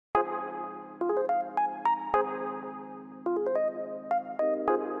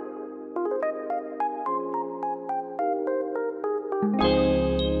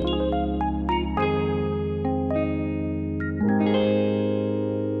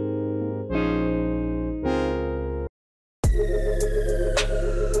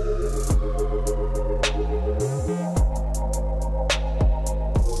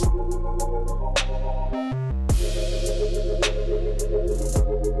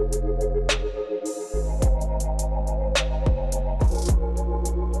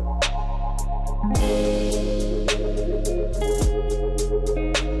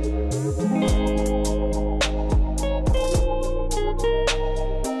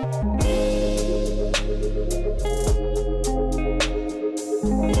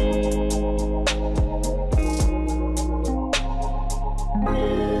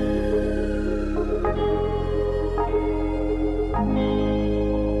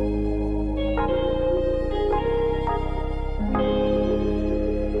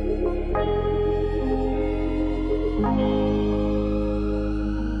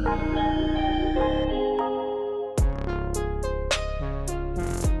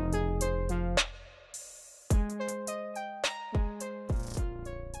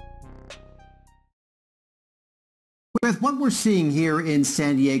With what we're seeing here in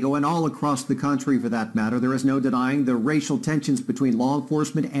San Diego and all across the country for that matter, there is no denying the racial tensions between law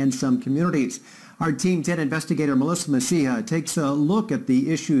enforcement and some communities. Our Team 10 investigator Melissa Messiha takes a look at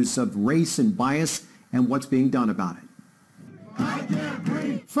the issues of race and bias and what's being done about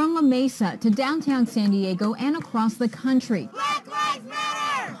it. From La Mesa to downtown San Diego and across the country, Black Lives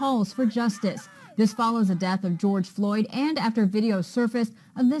Matter! Calls for justice. This follows the death of George Floyd and after video surfaced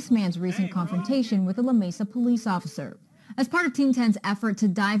of this man's recent confrontation with a La Mesa police officer. As part of Team 10's effort to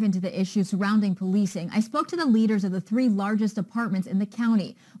dive into the issues surrounding policing, I spoke to the leaders of the 3 largest departments in the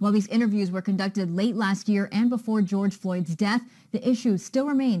county. While these interviews were conducted late last year and before George Floyd's death, the issue still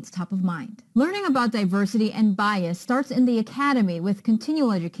remains top of mind. Learning about diversity and bias starts in the academy with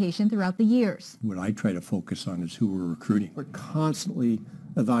continual education throughout the years. What I try to focus on is who we're recruiting. We're constantly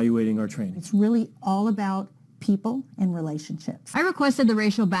evaluating our training. It's really all about people and relationships. I requested the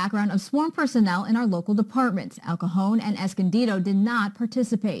racial background of sworn personnel in our local departments. El Cajon and Escondido did not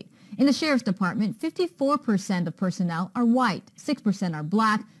participate. In the Sheriff's Department, 54% of personnel are white, 6% are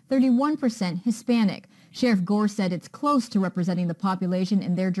black, 31% Hispanic. Sheriff Gore said it's close to representing the population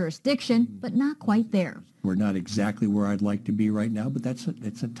in their jurisdiction, but not quite there. We're not exactly where I'd like to be right now, but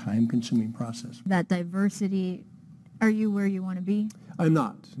it's a time-consuming process. That diversity, are you where you want to be? I'm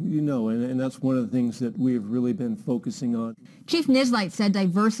not, and that's one of the things that we've really been focusing on. Chief Nislight said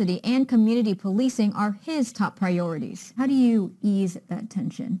diversity and community policing are his top priorities. How do you ease that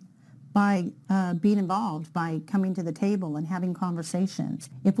tension? By being involved, by coming to the table and having conversations.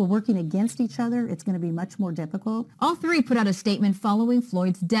 If we're working against each other, it's going to be much more difficult. All 3 put out a statement following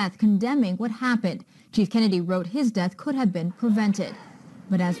Floyd's death, condemning what happened. Chief Kennedy wrote his death could have been prevented.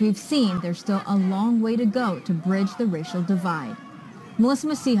 But as we've seen, there's still a long way to go to bridge the racial divide. Melissa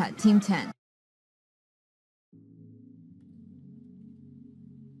Messiha, Team 10.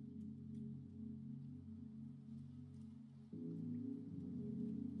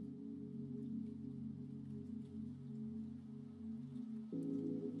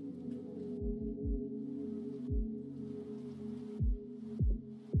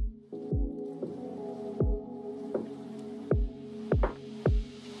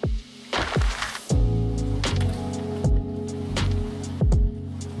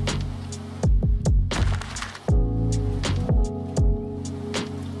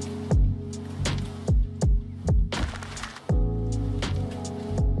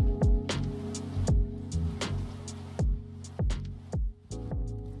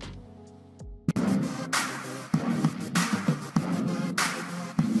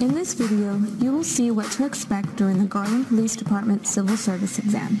 In this video, you will see what to expect during the Garland Police Department Civil Service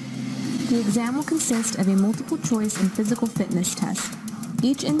exam. The exam will consist of a multiple choice and physical fitness test.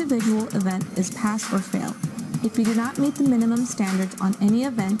 Each individual event is pass or fail. If you do not meet the minimum standards on any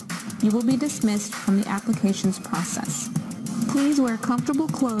event, you will be dismissed from the applications process. Please wear comfortable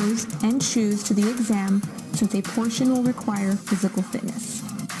clothes and shoes to the exam since a portion will require physical fitness.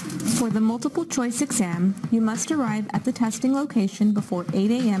 For the multiple choice exam, you must arrive at the testing location before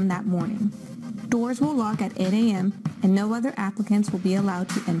 8 a.m. that morning. Doors will lock at 8 a.m. and no other applicants will be allowed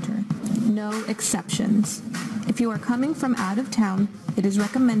to enter. No exceptions. If you are coming from out of town, it is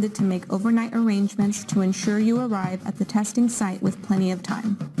recommended to make overnight arrangements to ensure you arrive at the testing site with plenty of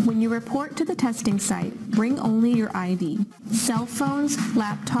time. When you report to the testing site, bring only your ID. Cell phones,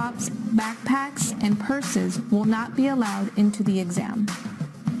 laptops, backpacks, and purses will not be allowed into the exam.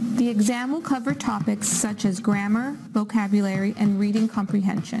 The exam will cover topics such as grammar, vocabulary, and reading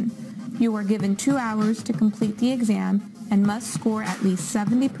comprehension. You are given 2 hours to complete the exam and must score at least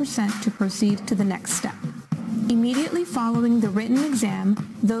 70% to proceed to the next step. Immediately following the written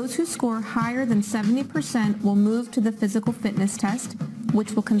exam, those who score higher than 70% will move to the physical fitness test,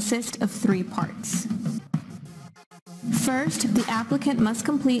 which will consist of 3 parts. First, the applicant must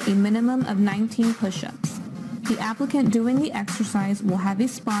complete a minimum of 19 push-ups. The applicant doing the exercise will have a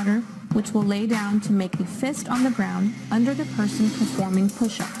spotter, which will lay down to make a fist on the ground under the person performing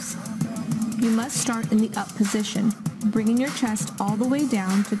push-ups. You must start in the up position, bringing your chest all the way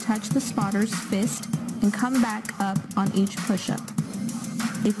down to touch the spotter's fist and come back up on each push-up.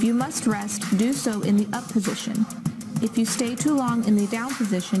 If you must rest, do so in the up position. If you stay too long in the down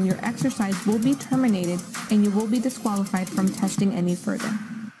position, your exercise will be terminated and you will be disqualified from testing any further.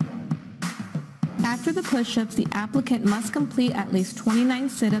 After the push-ups, the applicant must complete at least 29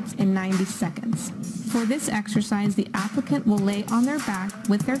 sit-ups in 90 seconds. For this exercise, the applicant will lay on their back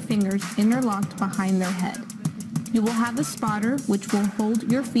with their fingers interlocked behind their head. You will have a spotter which will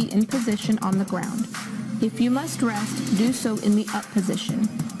hold your feet in position on the ground. If you must rest, do so in the up position.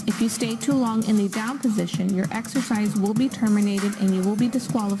 If you stay too long in the down position, your exercise will be terminated and you will be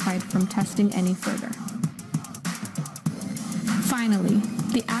disqualified from testing any further. Finally,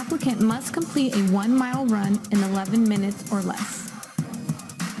 the applicant must complete a 1-mile run in 11 minutes or less.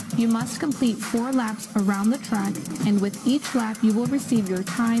 You must complete 4 laps around the track, and with each lap you will receive your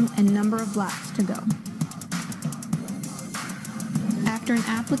time and number of laps to go. After an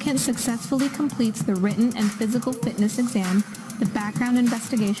applicant successfully completes the written and physical fitness exam, the background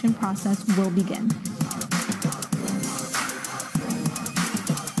investigation process will begin.